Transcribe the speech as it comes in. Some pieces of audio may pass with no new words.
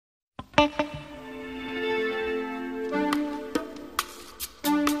Now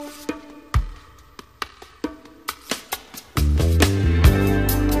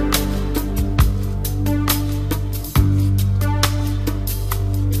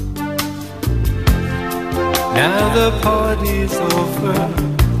the party's over,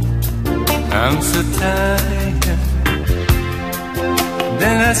 I'm so tired.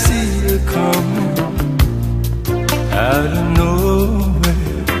 Then I see you coming out of nowhere.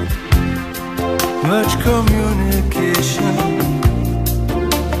 Much communication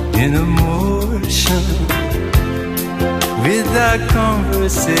in emotion, without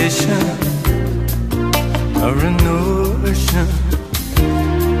conversation or a notion.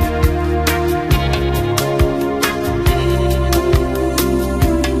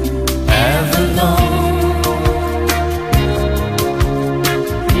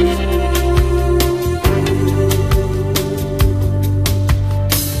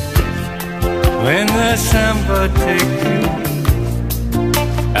 When the samba take you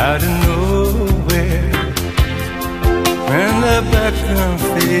out of nowhere, when the background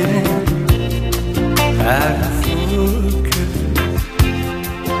fading out of focus,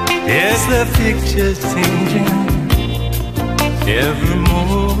 yes, the picture's changing every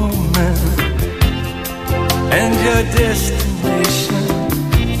moment, and your destination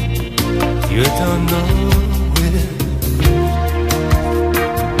you don't know where.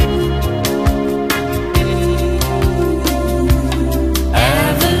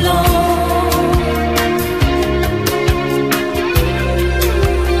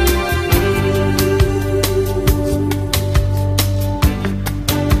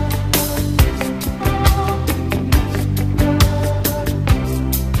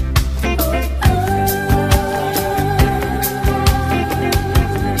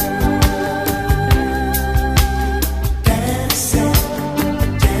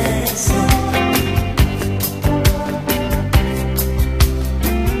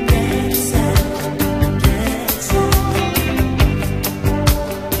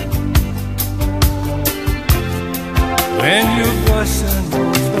 When you bustin'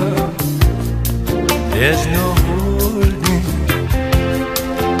 over, there's no holding.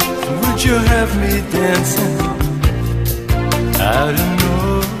 Would you have me dancing out of